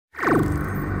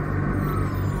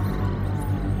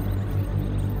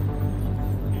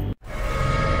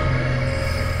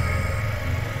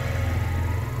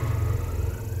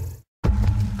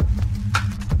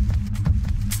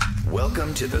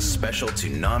to the special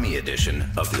Toonami edition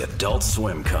of the Adult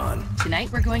Swim Con.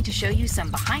 Tonight we're going to show you some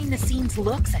behind-the-scenes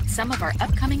looks at some of our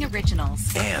upcoming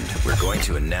originals. And we're going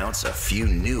to announce a few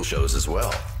new shows as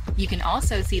well. You can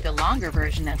also see the longer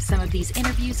version of some of these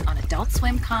interviews on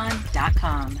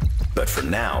AdultSwimCon.com. But for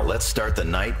now, let's start the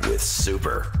night with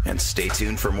Super, and stay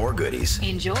tuned for more goodies.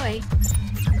 Enjoy!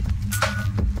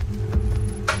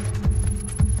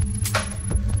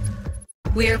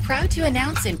 We are proud to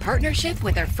announce, in partnership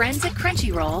with our friends at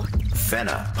Crunchyroll,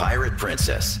 Fena, Pirate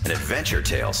Princess, an adventure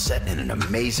tale set in an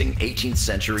amazing 18th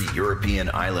century European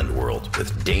island world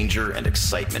with danger and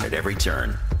excitement at every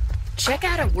turn. Check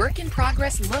out a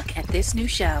work-in-progress look at this new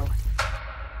show.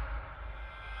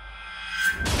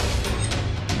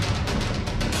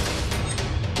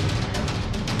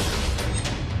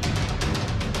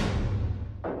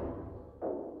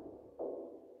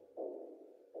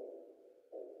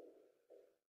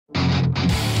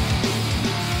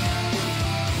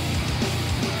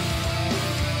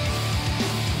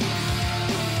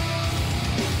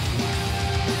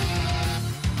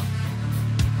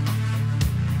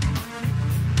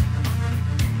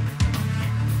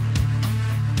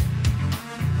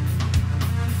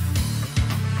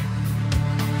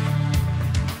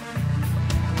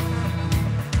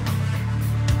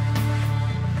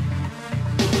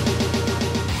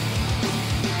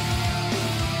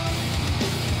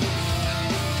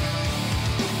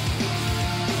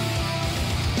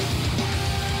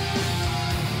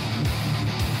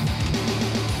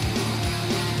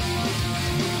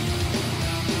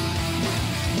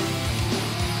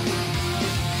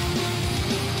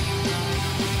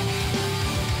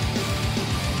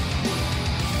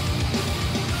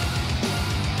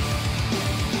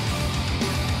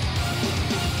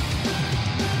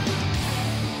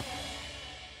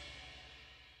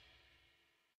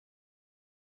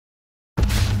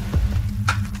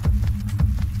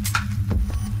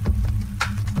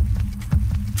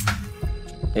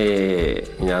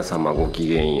皆様ごき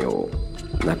げんよ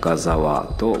う、中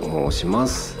澤と申しま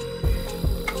す。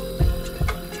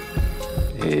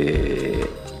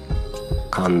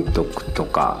監督と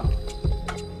か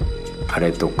あ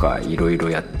れとかいろいろ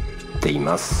やってい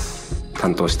ます。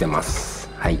担当してます。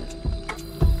はい。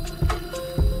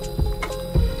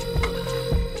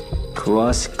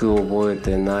詳しく覚え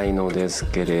てないのです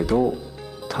けれど、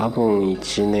多分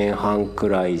1年半く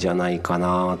らいじゃないか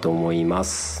なと思いま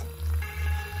す。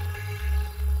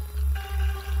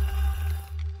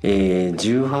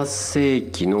18世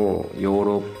紀のヨー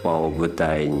ロッパを舞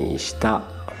台にした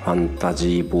ファンタ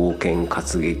ジー冒険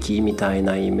活劇みたい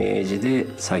なイメージで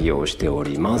作業してお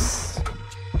ります。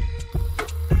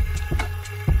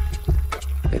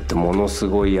ものす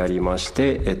ごいありまし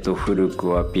て、古く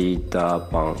はピーター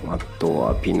パン、あと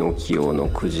はピノキオの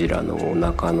クジラのお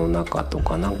腹の中と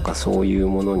か、なんかそういう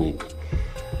ものに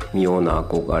妙な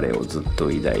憧れをずっと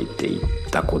抱いていっ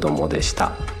た子供でし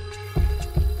た。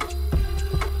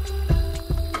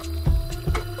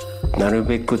なる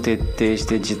べく徹底し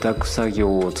て自宅作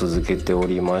業を続けてお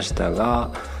りました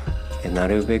が、な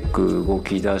るべく動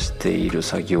き出している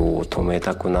作業を止め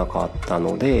たくなかった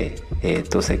ので、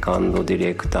セカンドディ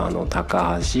レクターの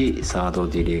高橋、サード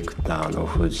ディレクターの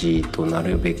藤井とな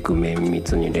るべく綿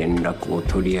密に連絡を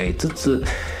取り合いつつ、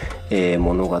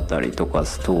物語とか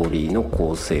ストーリーの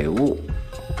構成を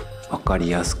分かり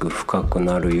やすく深く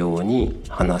なるように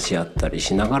話し合ったり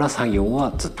しながら作業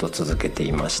はずっと続けて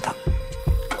いました。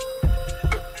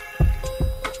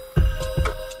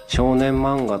少年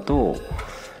漫画と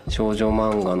少女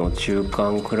漫画の中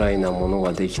間くらいなもの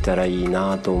ができたらいい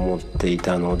なと思ってい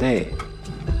たので、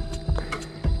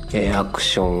アク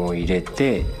ションを入れ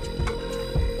て、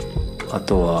あ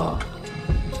とは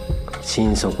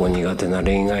心底苦手な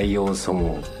恋愛要素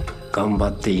も頑張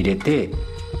って入れて、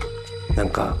なん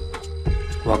か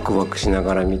ワクワクしな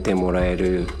がら見てもらえ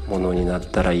るものになっ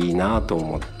たらいいなと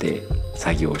思って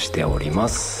作業しておりま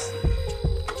す。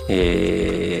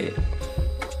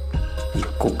一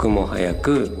刻も早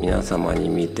く皆様に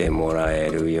見てもらえ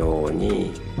るよう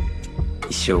に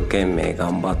一生懸命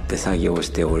頑張って作業し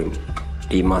てお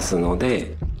りますの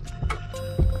で、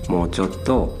もうちょっ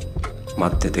と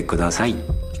待っててください。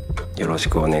よろし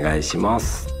くお願いしま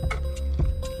す。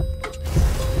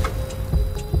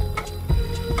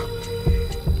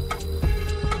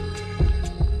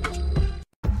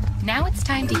Now it's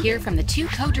time to hear from the two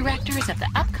co-directors of the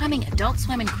upcoming Adult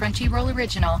Swim and Crunchyroll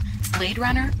original, Blade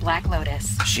Runner Black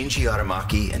Lotus. Shinji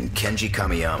Aramaki and Kenji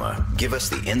Kamiyama give us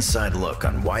the inside look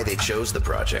on why they chose the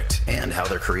project and how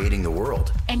they're creating the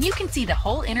world. And you can see the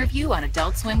whole interview on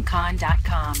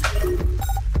AdultSwimCon.com.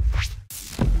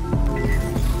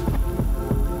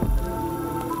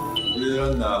 ラ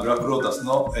ンナーブラックロータス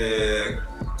の、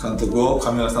監督を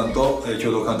神山さんと、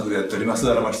共同監督でやっております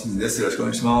荒牧真司です。よろしくお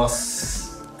願いしま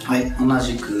す。はい、同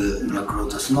じくブラックロ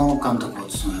ータスの監督を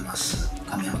務めます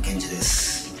神山健二で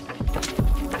す。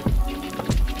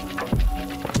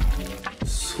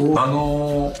そう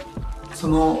そ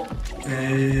の、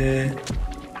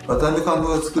渡辺監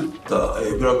督が作った、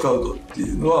ブラックアウトって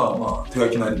いうのは、まあ、手書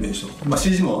きのアニメーション、まあ、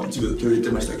CG も一部取り入れて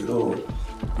ましたけど、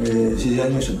CG ア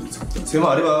ニメーションで作ったんですけど、ま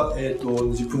あ、あれは、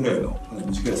20分ぐらいの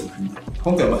短い作品で、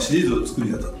今回はまあシリーズを作る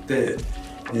にあたって、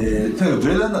とにかくブ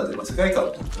レードランナーってまあ世界観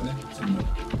というかね、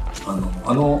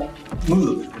ムー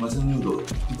ドというか街のムード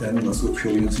みたいなのがすごく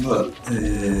表現するのが、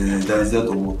大事だ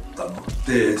と思ったの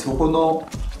で、そこの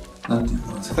なんていう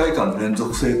かな、世界観の連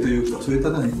続性というか、そういう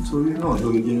のを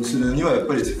表現するにはやっ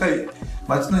ぱり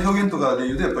街の表現とかで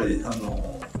いうとやっぱり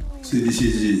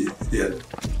3DCG でやる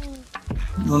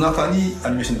の中にア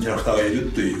ニメーションのキャラクターがい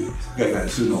るという世界観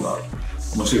にするのが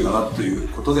面白いかなという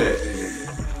ことで、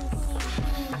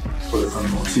これ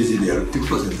CG でやるっていう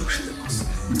ことを選択してます、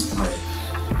はい。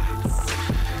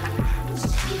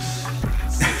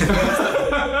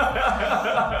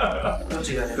ど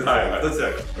ちら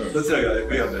がレ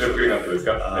プリカントです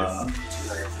か？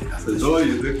それどう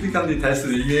いうレプリカントに対す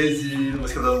るイメージの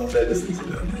仕方の問題ですね。そ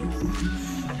れはね、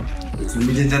別に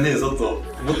人間じゃねえぞと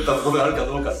思ったことがあるか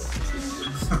どうか。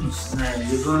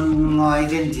自分のアイ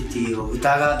デンティティを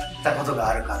疑ったことが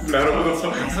あるか。なるほど、そ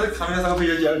れ神谷さんと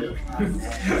いうあるよね。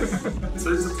そ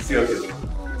れちょっと違うけど。だ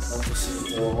とす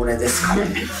ると俺ですかね。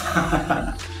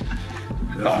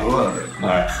どうなんだろう。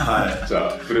はい。じゃ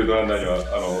あブレードランナーには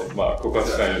まあ告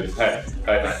発しないように。はい。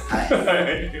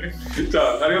じゃあ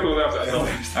ありがとうございま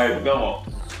した。はい、どうも。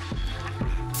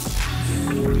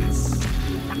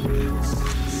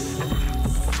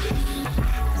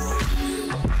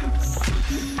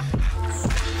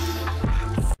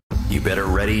You better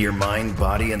ready your mind,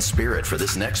 body, and spirit for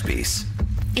this next piece.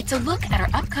 It's a look at our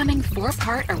upcoming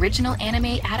 4-part original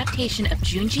anime adaptation of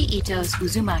Junji Ito's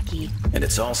Uzumaki. And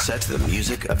it's all set to the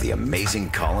music of the amazing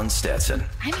Colin Stetson.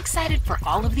 I'm excited for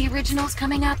all of the originals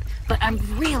coming up, but I'm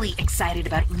really excited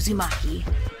about Uzumaki.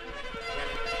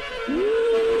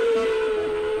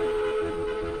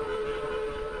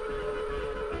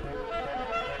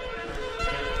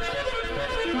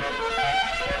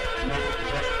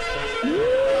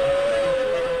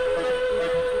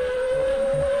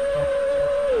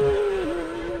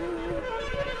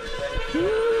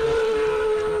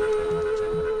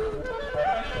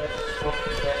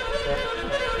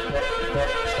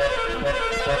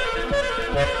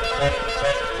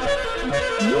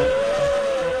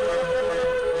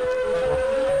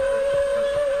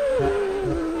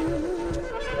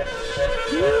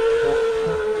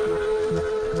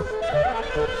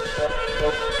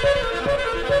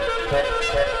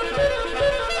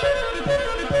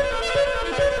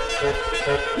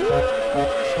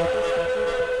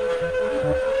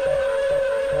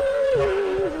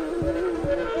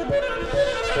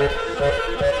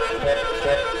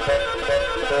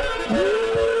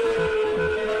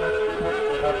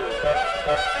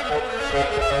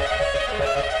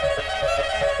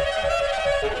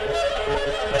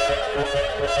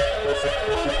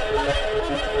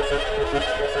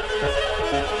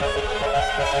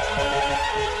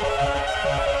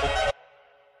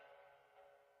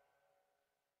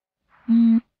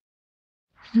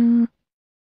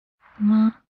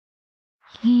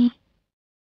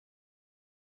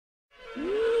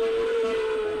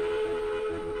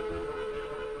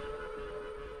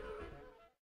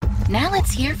 Now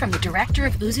let's hear from the director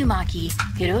of Uzumaki,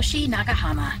 Hiroshi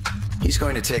Nagahama. He's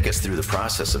going to take us through the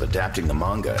process of adapting the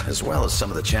manga, as well as some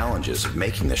of the challenges of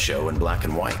making the show in black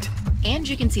and white. And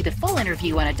you can see the full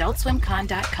interview on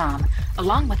AdultSwimCon.com,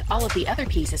 along with all of the other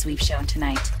pieces we've shown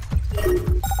tonight.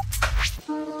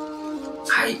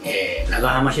 はい、長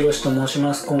浜博と申し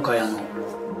ます。今回伊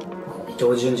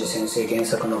藤潤二先生原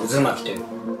作の渦巻きという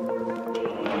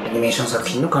アニメーション作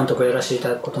品の監督をやらせていた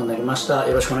だくことになりました。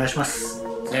よろしくお願いします。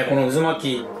この渦巻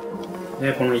き、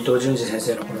この伊藤潤二先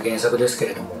生のこの原作ですけ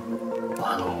れども、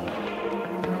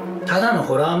ただの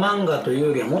ホラー漫画という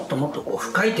よりはもっともっとこう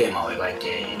深いテーマを描い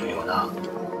ているような、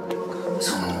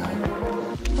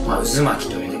渦巻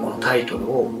きという、このタイトル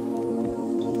を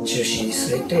中心に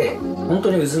据えて、本当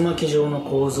に渦巻き状の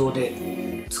構造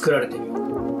で作られているよ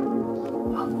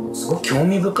うな、すごく興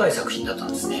味深い作品だったん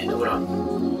ですね。だから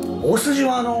大筋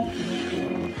は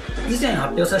以前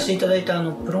発表させていただいた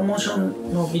プロモーショ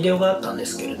ンのビデオがあったんで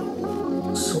すけれど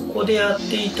も、そこでやっ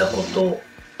ていたこと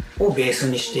をベース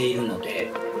にしているの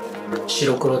で、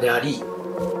白黒であり、伊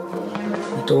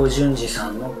藤潤二さ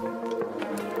んの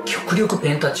極力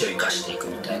ペンタッチを生かしていく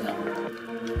みたいな、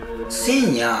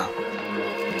線や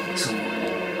その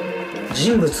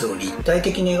人物を立体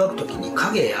的に描くときに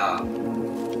影や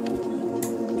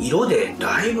色で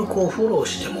だいぶこうフォロー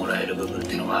してもらえる部分っ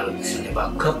ていうのがあるんですよね。バ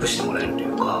ックアップしてもらえるとい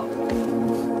うか、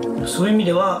そういう意味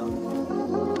では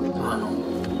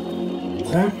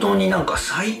本当になんか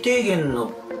最低限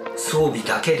の装備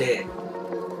だけで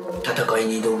戦い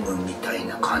に挑むみたい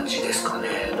な感じですか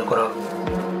ね。だから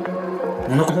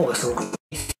ものの方がすごく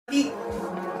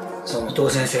その伊藤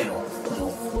先生のこ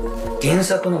の原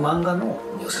作の漫画の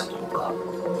良さというか、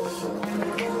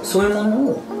そういうも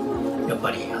のをやっ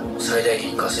ぱり最大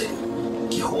限活かせる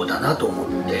技法だなと思っ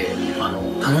て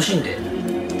楽しんで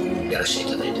やらせて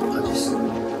いただいてる感じです。ス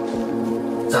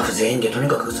タッフ全員でとに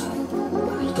かくその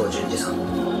伊藤潤二さん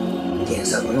の原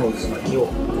作の渦巻きを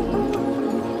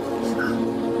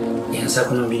原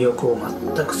作の魅力を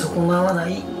全く損なわな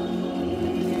い、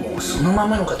もうそのま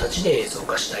まの形で映像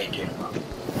化したいというのが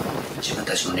自分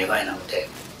たちの願いなので、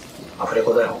アフレ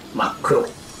コだよ真っ黒、ね、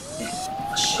真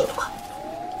っ白とか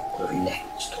こういうふうにね、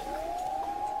ちょっ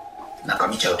と中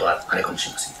見ちゃうとあれかもし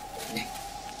れませんね。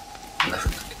こんなふう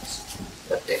になってます。こ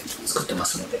うやって作ってま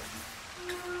すので、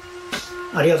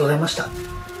ありがとうございました。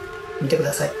見てく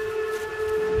ださい。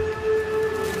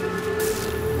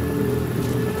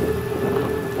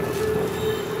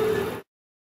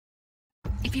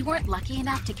If you weren't lucky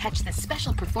enough to catch the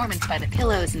special performance by the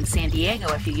Pillows in San Diego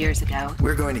a few years ago,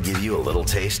 we're going to give you a little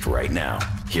taste right now.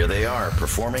 Here they are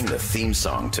performing the theme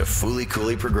song to Fooly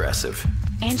Cooly Progressive.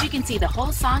 And you can see the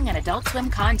whole song at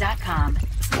AdultSwimCon.com.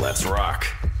 Let's rock.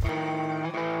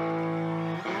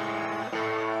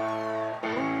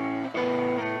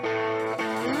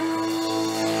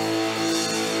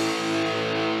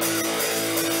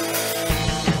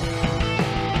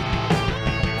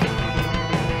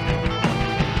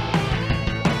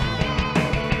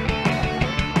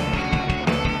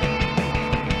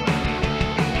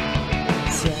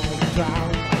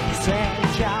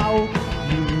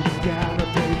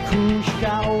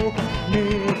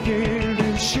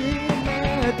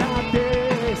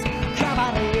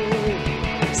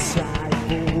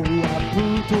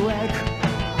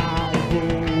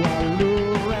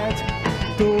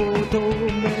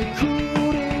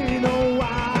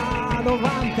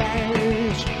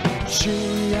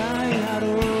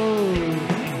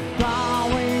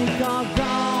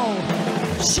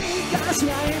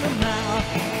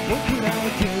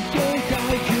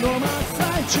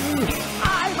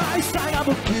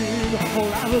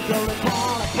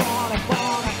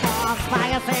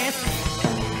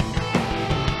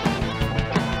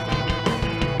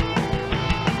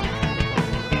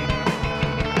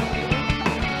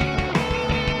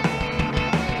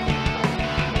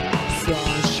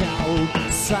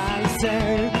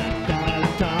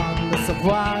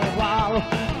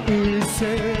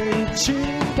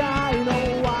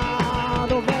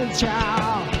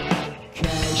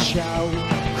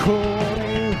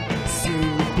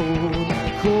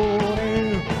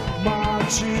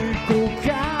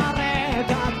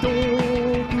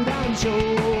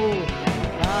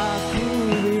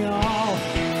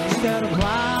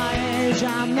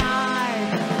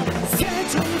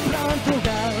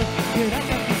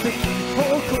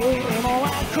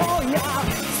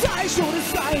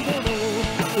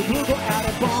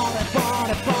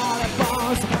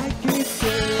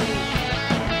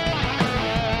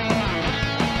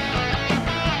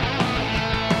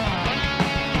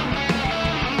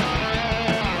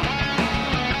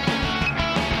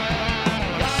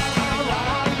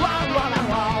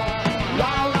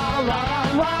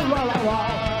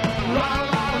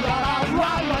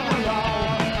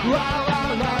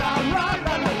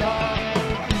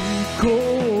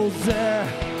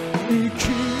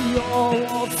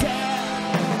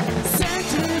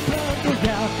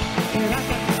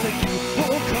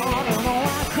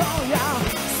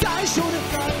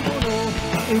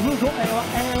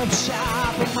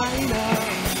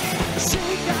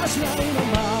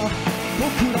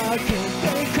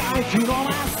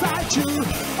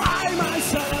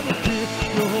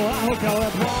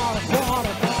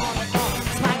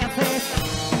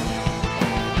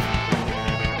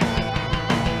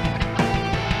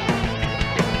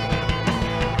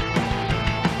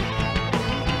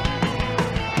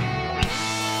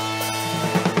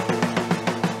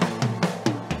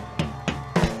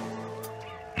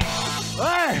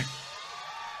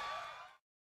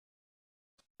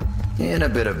 'In a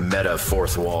bit of meta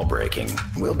fourth wall breaking,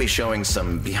 we'll be showing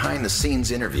some behind-the-scenes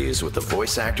interviews with the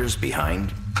voice actors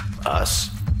behind us.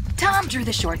 Tom drew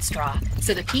the short straw,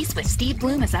 so the piece with Steve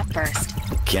Blum is up first.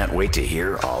 Can't wait to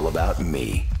hear all about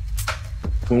me.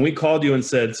 When we called you and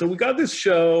said, so we got this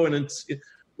show and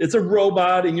it's a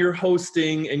robot and you're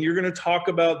hosting and you're going to talk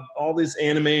about all this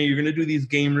anime. You're going to do these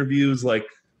game reviews. Like,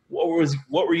 what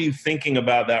were you thinking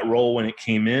about that role when it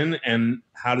came in, and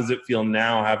how does it feel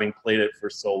now having played it for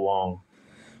so long?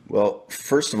 Well,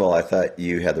 first of all, I thought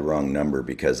you had the wrong number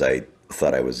because I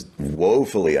thought I was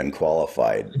woefully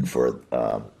unqualified for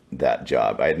that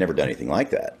job. I had never done anything like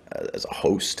that as a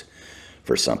host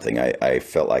for something. I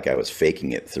felt like I was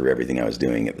faking it through everything I was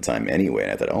doing at the time anyway.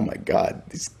 And I thought, oh my God,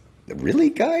 really,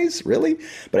 guys? Really?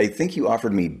 But I think you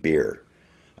offered me beer.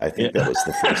 I think that was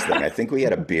the first thing. I think we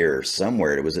had a beer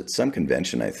somewhere. It was at some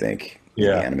convention, I think.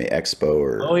 Yeah. Anime Expo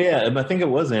or... Oh, yeah. I think it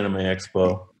was Anime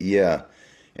Expo. Yeah.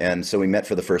 And so we met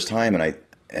for the first time,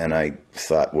 and I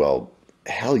thought, well,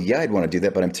 hell yeah, I'd want to do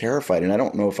that, but I'm terrified, and I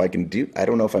don't know if I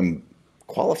don't know if I'm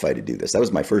qualified to do this. That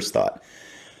was my first thought.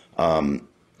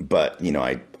 But, you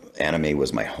know, anime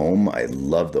was my home. I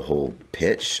loved the whole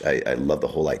pitch. I loved the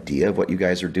whole idea of what you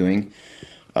guys are doing.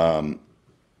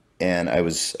 And I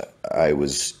was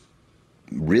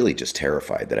really just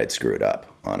terrified that I'd screw it up.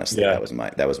 Honestly, that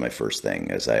was my first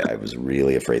thing. As I was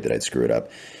really afraid that I'd screw it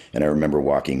up. And I remember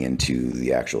walking into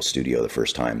the actual studio the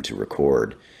first time to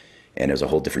record, and it was a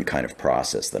whole different kind of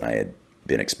process than I had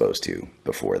been exposed to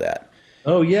before that.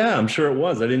 Oh yeah, I'm sure it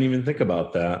was. I didn't even think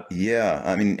about that. Yeah,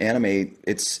 I mean, anime,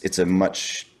 it's a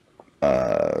much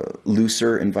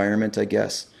looser environment, I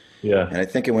guess. Yeah. And I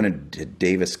think I went to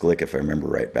Davis Glick, if I remember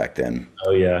right, back then.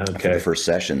 Oh yeah, okay. For the first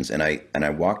sessions, and I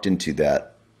walked into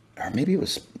that, or maybe it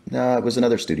was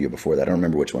another studio before that. I don't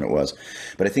remember which one it was,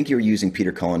 but I think you were using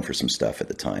Peter Cullen for some stuff at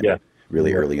the time. Yeah.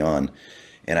 Really early on,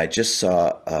 and I just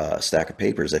saw a stack of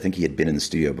papers. I think he had been in the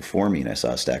studio before me, and I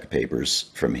saw a stack of papers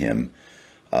from him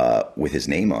with his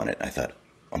name on it. I thought,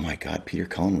 oh my God, Peter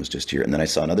Cullen was just here. And then I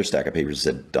saw another stack of papers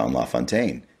that said Don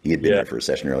LaFontaine. He had been there for a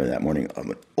session earlier that morning. I'm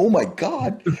like, oh my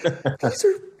God,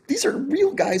 these are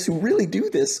real guys who really do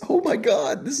this. Oh my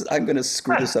God, I'm going to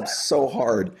screw this up so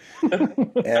hard.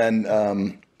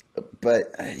 And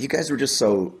but you guys were just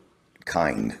so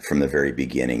kind from the very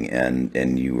beginning,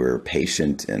 and you were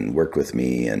patient and worked with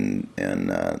me, and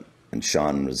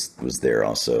Sean was there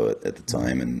also at the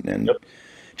time, and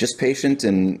just patient,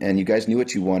 and you guys knew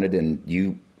what you wanted, and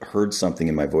you heard something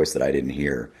in my voice that I didn't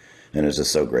hear, and I was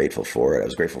just so grateful for it. I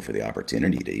was grateful for the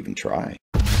opportunity to even try.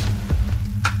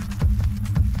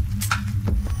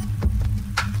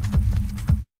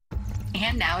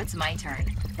 And now it's my turn.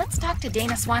 Let's talk to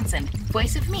Dana Swanson,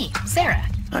 voice of me, Sarah.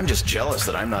 I'm just jealous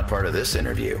that I'm not part of this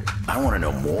interview. I want to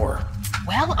know more.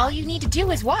 Well, all you need to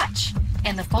do is watch.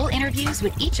 And the full interviews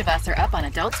with each of us are up on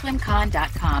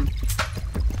AdultSwimCon.com.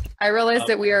 I realized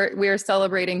that we are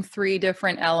celebrating 3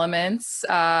 different elements.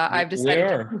 I've decided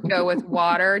to go with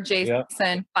water,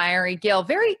 Jason, fiery, Gil,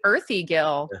 very earthy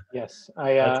Gil. Yes,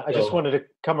 I just wanted to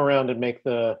come around and make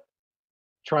the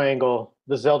triangle,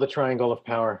 the Zelda triangle of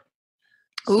power.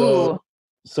 So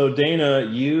Dana,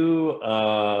 you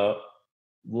I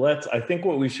think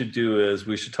what we should do is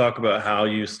we should talk about how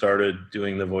you started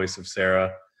doing the voice of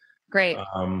Sarah. Great.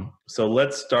 So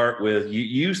let's start with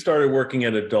you started working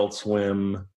at Adult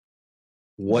Swim.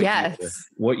 What year did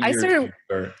you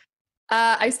start?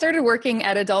 I started working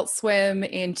at Adult Swim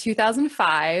in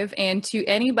 2005, and to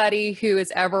anybody who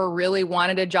has ever really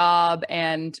wanted a job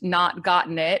and not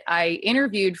gotten it, I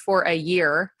interviewed for a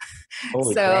year.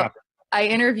 Holy crap. I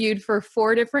interviewed for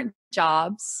 4 different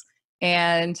jobs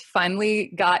and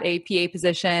finally got a PA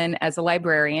position as a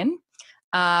librarian,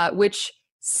 which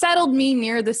settled me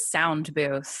near the sound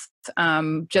booth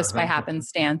just by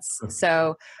happenstance.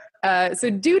 So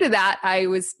due to that, I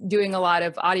was doing a lot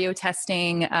of audio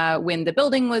testing when the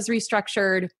building was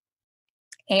restructured,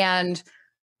 and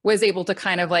was able to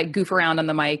kind of like goof around on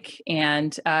the mic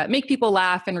and make people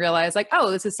laugh and realize like,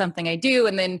 oh, this is something I do.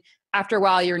 And then after a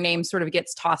while, your name sort of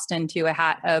gets tossed into a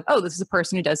hat of, oh, this is a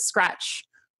person who does scratch.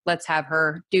 Let's have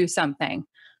her do something.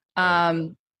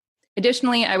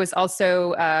 Additionally, I was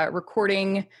also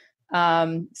recording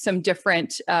some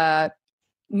different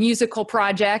musical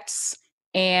projects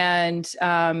and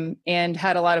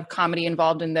had a lot of comedy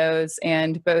involved in those.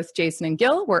 And both Jason and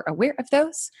Gil were aware of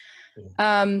those.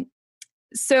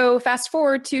 So fast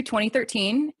forward to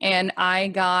 2013, and I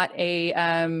got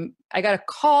a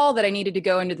call that I needed to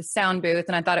go into the sound booth,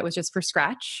 and I thought it was just for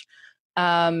Scratch.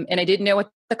 And I didn't know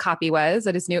what the copy was.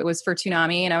 I just knew it was for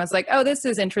Toonami, and I was like, "Oh, this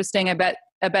is interesting. I bet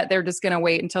they're just going to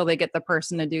wait until they get the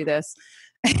person to do this."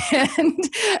 and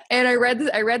I read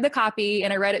the copy,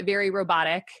 and I read it very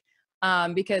robotic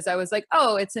because I was like,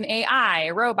 "Oh, it's an AI,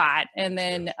 a robot," and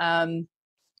then.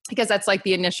 Because that's like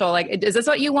the initial, like, is this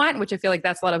what you want? Which I feel like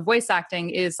that's a lot of voice acting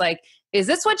is like, is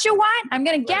this what you want? I'm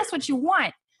going to guess what you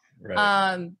want.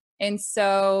 Right. And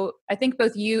so I think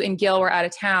both you and Gil were out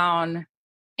of town,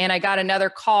 and I got another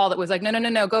call that was like,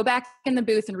 no, go back in the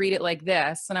booth and read it like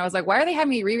this. And I was like, why are they having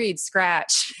me reread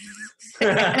Scratch?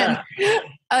 and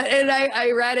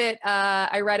I read it.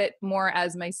 I read it more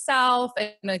as myself,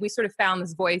 and like we sort of found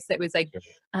this voice that was like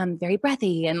very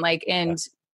breathy and like and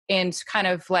kind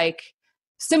of like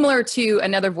similar to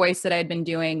another voice that I had been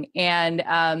doing. And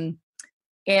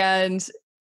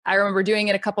I remember doing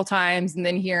it a couple times and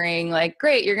then hearing like,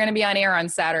 great, you're going to be on air on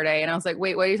Saturday. And I was like,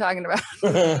 wait, what are you talking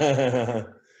about?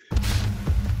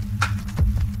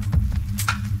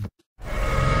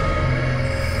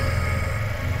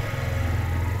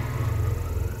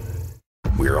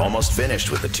 We're almost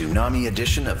finished with the Toonami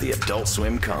edition of the Adult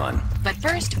Swim Con. But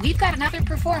first, we've got another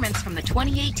performance from the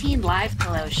 2018 Live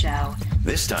Pillow Show.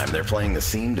 This time they're playing the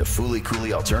theme to Fooly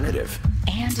Cooly Alternative.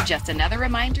 And just another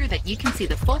reminder that you can see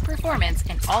the full performance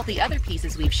and all the other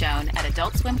pieces we've shown at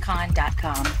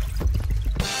adultswimcon.com.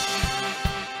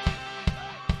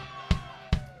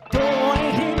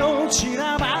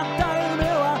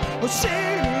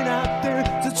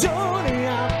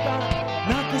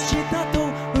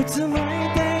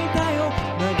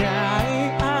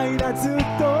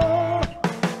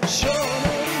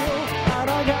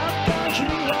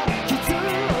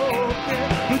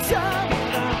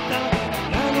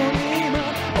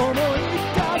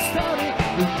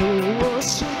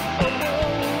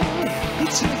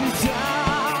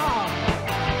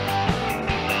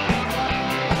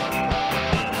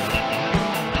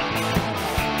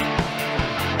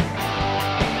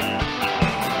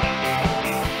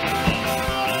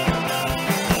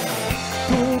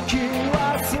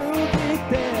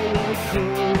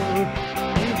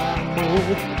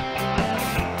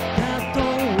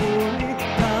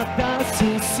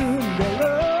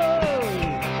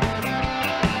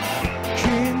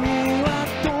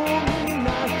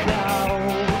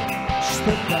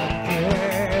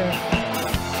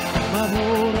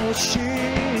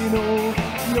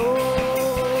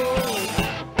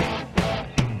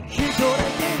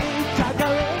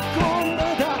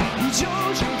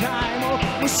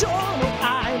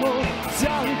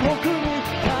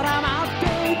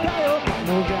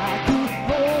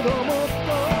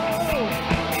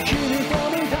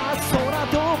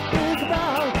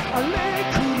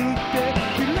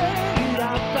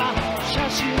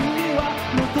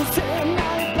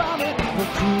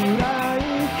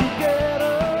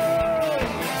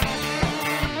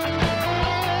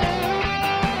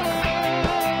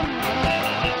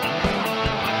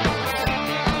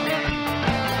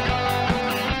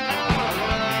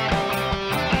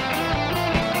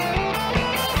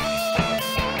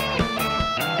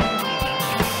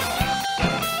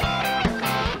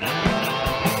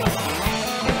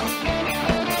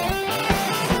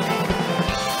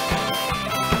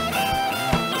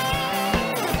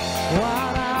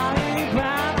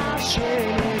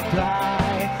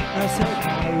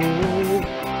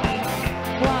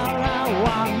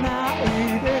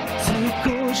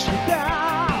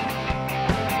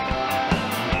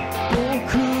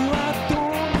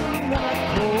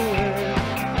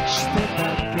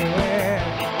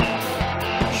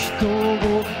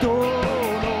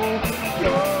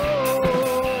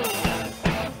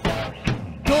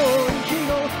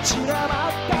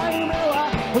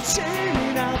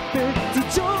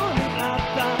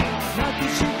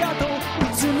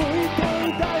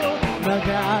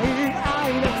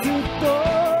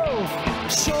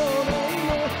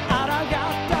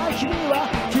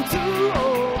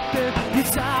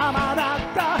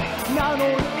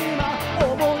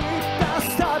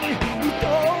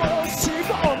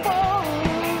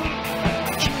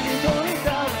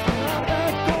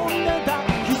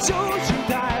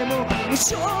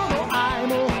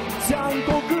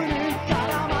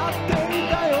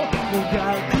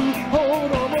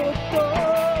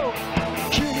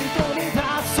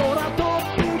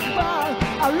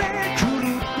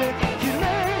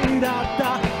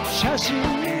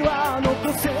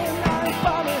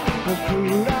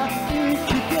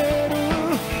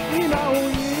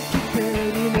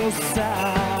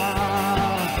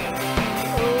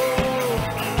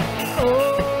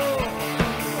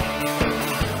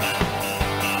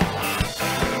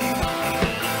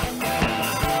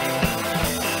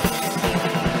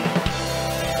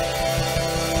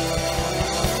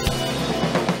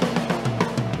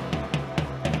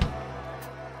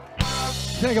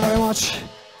 Thank you very much.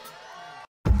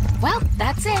 Well,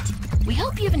 that's it. We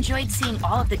hope you've enjoyed seeing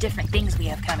all of the different things we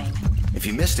have coming. If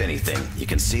you missed anything, you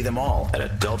can see them all at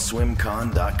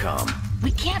adultswimcon.com.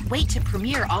 We can't wait to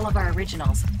premiere all of our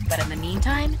originals, but in the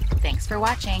meantime, thanks for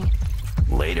watching.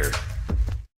 Later.